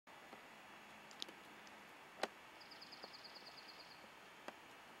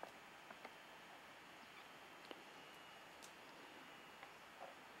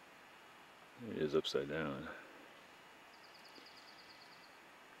is upside down.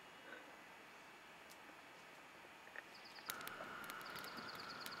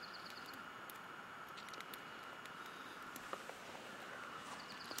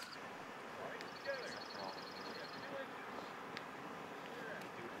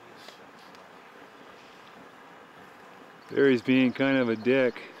 Barry's being kind of a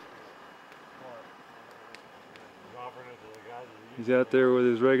dick. He's out there with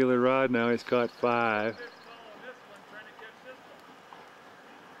his regular rod now. He's caught 5.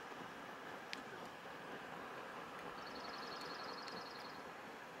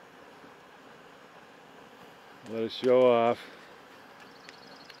 Let us show off.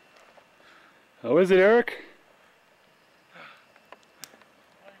 How is it, Eric?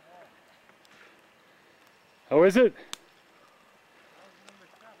 How is it?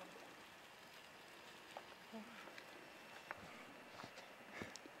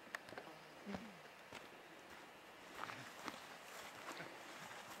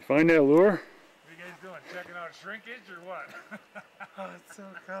 Find that lure? What are you guys doing? Checking out shrinkage or what? Oh, it's so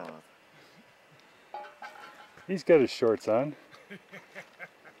cold. He's got his shorts on.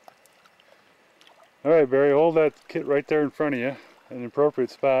 Alright, Barry, hold that kit right there in front of you, in an appropriate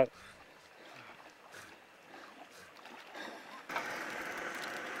spot.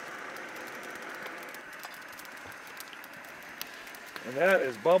 And that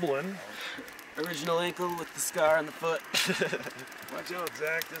is bubbling. Original ankle with the scar on the foot. Watch out,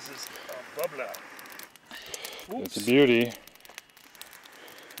 Zach. This is bubbling out. It's a beauty.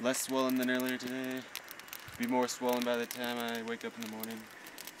 Less swollen than earlier today. Be more swollen by the time I wake up in the morning.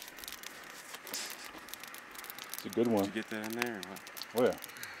 It's a good one. Did you get that in there or what? Oh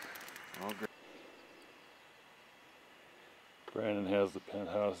yeah. All great. Brandon has the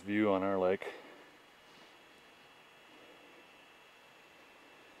penthouse view on our lake.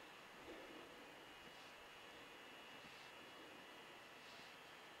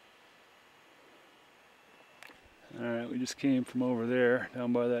 Alright, we just came from over there,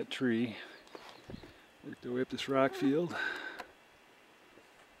 down by that tree. Worked our way up this rock field.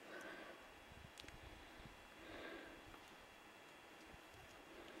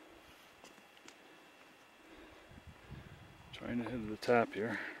 Trying to head to the top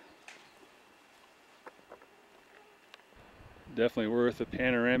here. Definitely worth a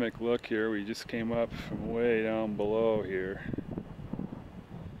panoramic look here. We just came up from way down below here.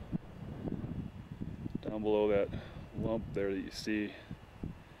 Down below that lump there that you see in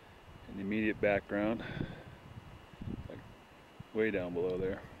the immediate background, like way down below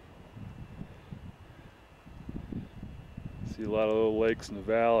there. See a lot of little lakes in the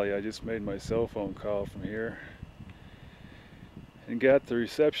valley. I just made my cell phone call from here and got the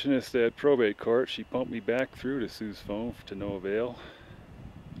receptionist at probate court. She pumped me back through to Sue's phone to no avail.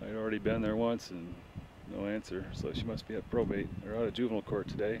 I'd already been there once and no answer, so she must be at probate or out of juvenile court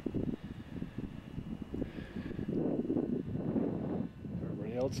today.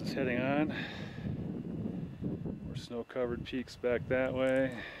 Else is heading on. More snow-covered peaks back that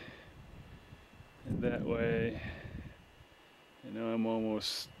way and that way. And now I'm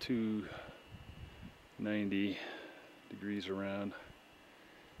almost 290 degrees around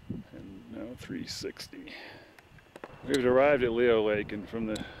and now 360. We've arrived at Leo Lake, and from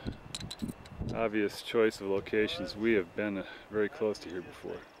the obvious choice of locations, we have been very close to here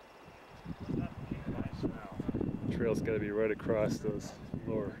before. The trail's got to be right across those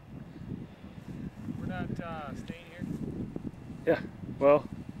lower. We're not staying here? Yeah, well,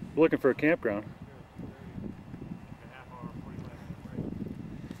 we're looking for a campground. A half hour, 45 minute break.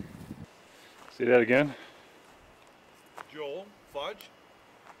 See that again? Joel, fudge?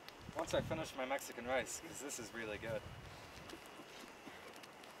 Once I finish my Mexican rice, because this is really good.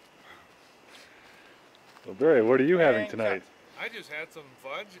 Well, Barry, what are you having tonight? I just had some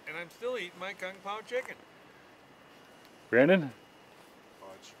fudge, and I'm still eating my Kung Pao chicken. Brandon,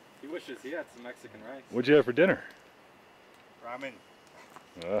 Fudge. He wishes he had some Mexican rice. what'd you have for dinner? Ramen.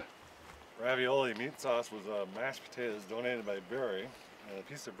 Uh, Ravioli meat sauce was mashed potatoes donated by Barry and a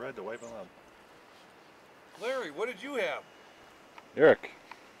piece of bread to wipe them up. Larry, what did you have? Erik.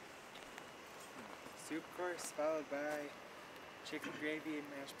 Soup course followed by chicken gravy and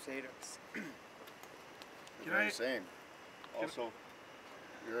mashed potatoes. Can I- Same. Also,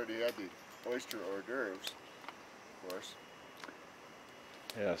 you already had the oyster hors d'oeuvres, of course.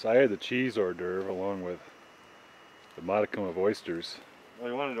 Yes, I had the cheese hors d'oeuvre along with the modicum of oysters. Oh,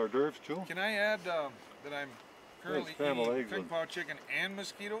 you wanted hors d'oeuvres too? Can I add that I'm currently scrambled eating eggs Kung with- Pao chicken and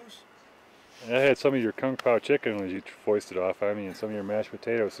mosquitoes? And I had some of your Kung Pao chicken when you foisted off on me and some of your mashed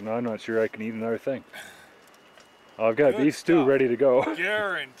potatoes, so now I'm not sure I can eat another thing. I've got Good beef stew stuff. ready to go.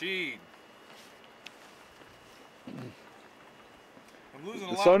 Guaranteed. I'm losing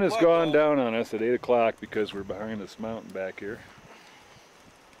a The lot sun of has blood, gone though. down on us at 8 o'clock because we're behind this mountain back here.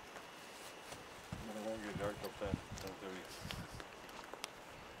 And it won't get dark till 10, 10:30.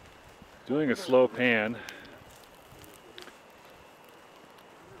 Doing a slow pan.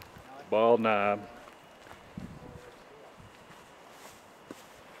 Ball knob.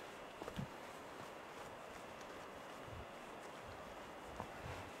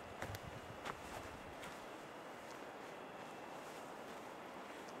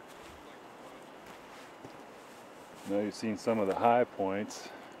 Now you've seen some of the high points.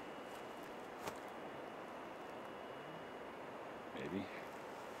 Maybe.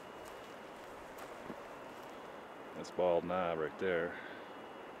 That's bald knob right there.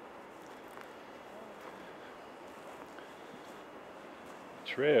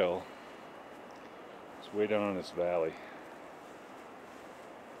 Trail is way down in this valley.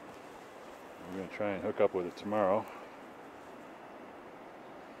 We're going to try and hook up with it tomorrow.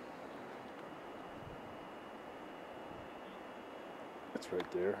 It's right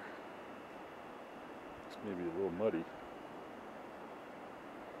there. It's maybe a little muddy.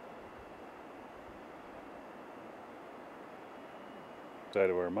 Side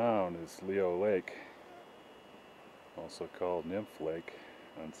of our mound is Leo Lake, also called Nymph Lake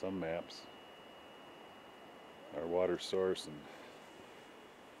on some maps. Our water source and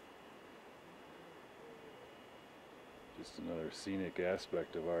just another scenic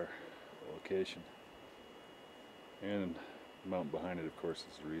aspect of our location. And the mountain behind it, of course,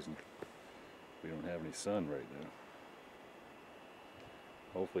 is the reason we don't have any sun right now.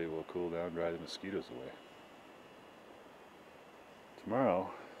 Hopefully it will cool down, drive the mosquitoes away. Tomorrow,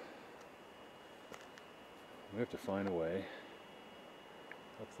 we have to find a way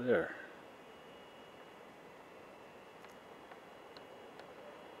up there.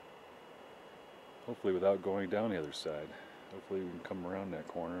 Hopefully without going down the other side. Hopefully we can come around that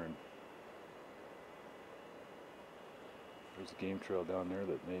corner, and there's a game trail down there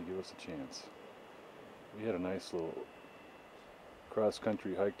that may give us a chance. We had a nice little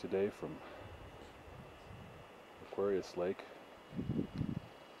cross-country hike today from Aquarius Lake.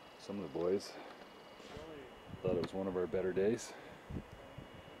 Some of the boys thought it was one of our better days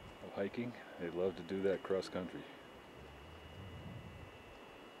of hiking. They love to do that cross-country.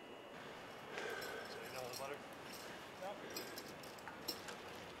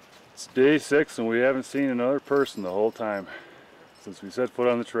 It's day 6 and we haven't seen another person the whole time since we set foot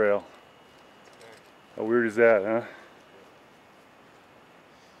on the trail. How weird is that, huh?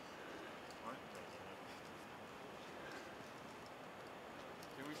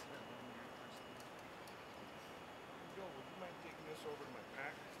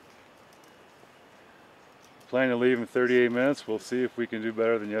 Planning to leave in 38 minutes. We'll see if we can do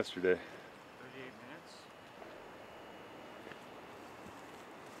better than yesterday. 38 minutes?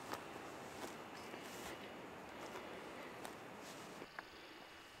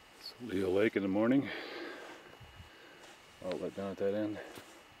 So Leo Lake in the morning. Outlet down at that end.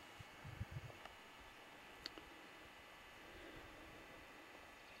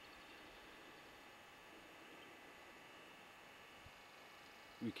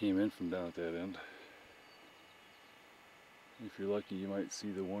 We came in from down at that end. If you're lucky, you might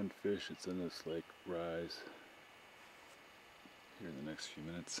see the one fish that's in this lake rise here in the next few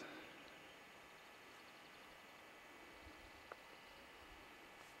minutes.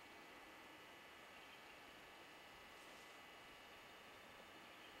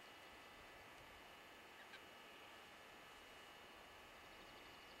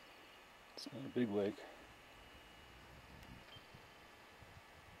 It's not a big lake.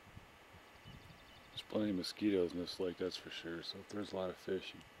 There's plenty of mosquitoes in this lake, that's for sure. So if there's a lot of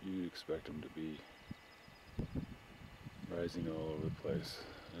fish, you'd expect them to be rising all over the place.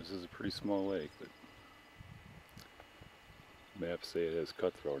 This is a pretty small lake, but maps say it has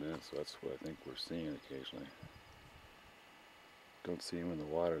cutthroat in it, so that's what I think we're seeing occasionally. Don't see them in the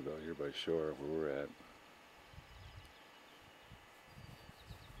water though, here by shore where we're at.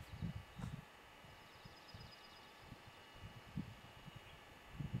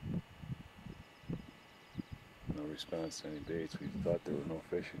 No response to any baits. We thought there were no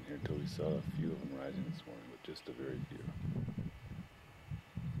fish in here until we saw a few of them rising this morning, but just a very few.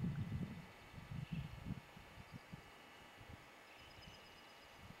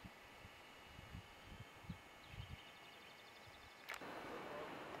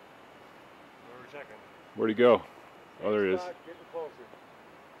 We're checking. Where'd he go? Oh, there he is. Getting closer.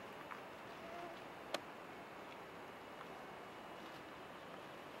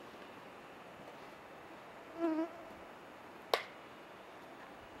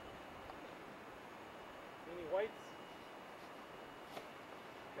 Any whites?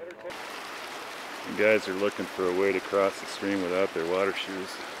 The guys are looking for a way to cross the stream without their water shoes.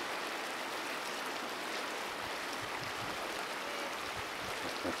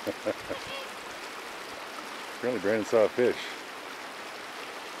 Apparently Brandon saw a fish.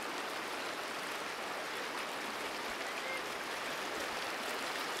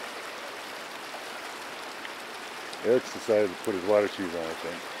 Eric's decided to put his water shoes on, I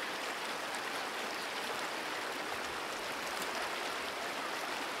think.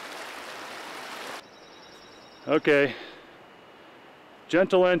 Okay.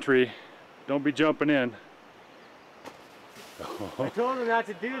 Gentle entry. Don't be jumping in. I told him not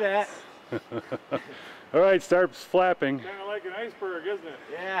to do that. Alright, start flapping. Kind of like an iceberg, isn't it?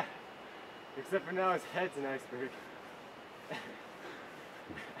 Yeah. Except for now his head's an iceberg.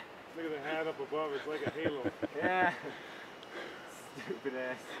 Look at the hat up above, it's like a halo. Yeah. Stupid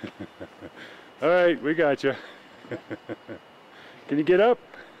ass. Alright, we got you. Can you get up?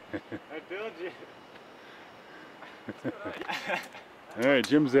 I told you. Alright,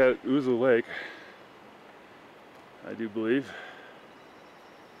 Jim's at Ouzel Lake, I do believe.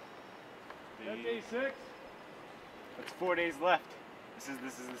 That's day 6? That's 4 days left. This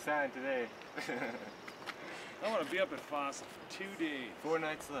is the sign today. I want to be up at Fossil for 2 days. 4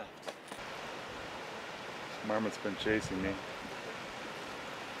 nights left. Marmot's been chasing me.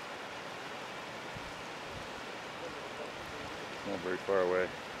 Not very far away.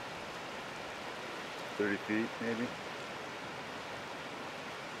 30 feet, maybe.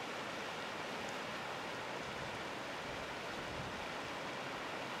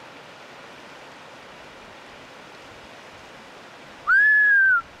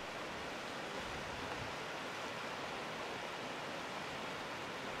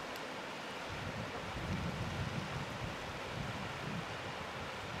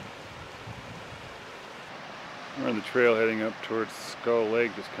 We're on the trail heading up towards Skull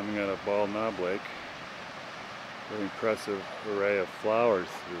Lake, just coming out of Bald Knob Lake. Very impressive array of flowers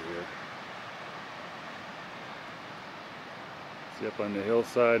through here. See up on the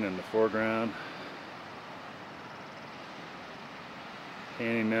hillside and in the foreground.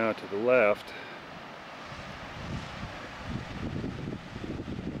 Panning now to the left.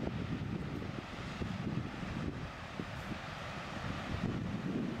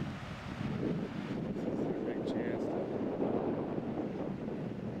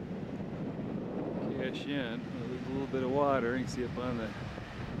 In with a little bit of water. You can see up on the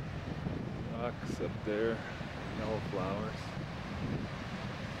rocks up there, yellow flowers.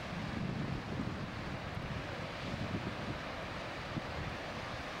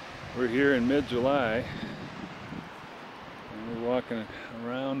 We're here in mid-July and we're walking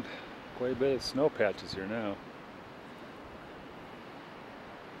around quite a bit of snow patches here now.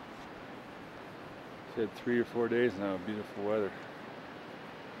 We've had 3 or 4 days now of beautiful weather.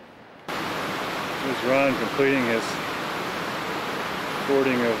 There's Ron completing his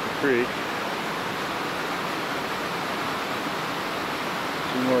fording of the creek.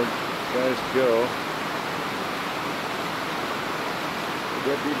 2 more guys to go. Would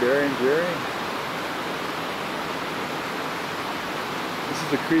that be Barry and Jerry? This is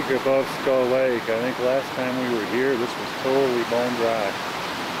the creek above Skull Lake. I think last time we were here, this was totally bone dry.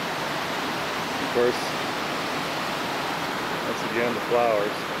 Of course, once again, the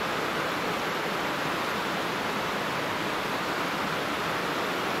flowers.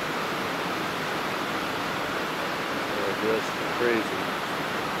 Just crazy.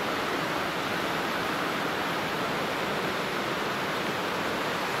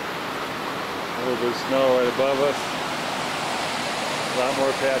 A little bit of snow right above us. A lot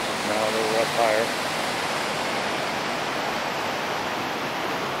more patches now that we're up higher.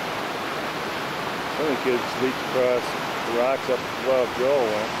 Some of the kids leaped across the rocks up above Joel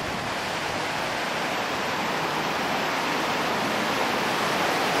went.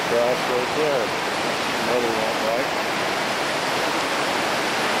 Across right there. Another one, right?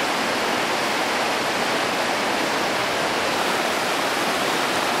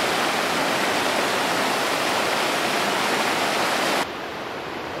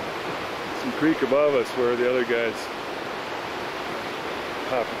 Creek above us where the other guys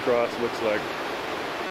pop across, looks like.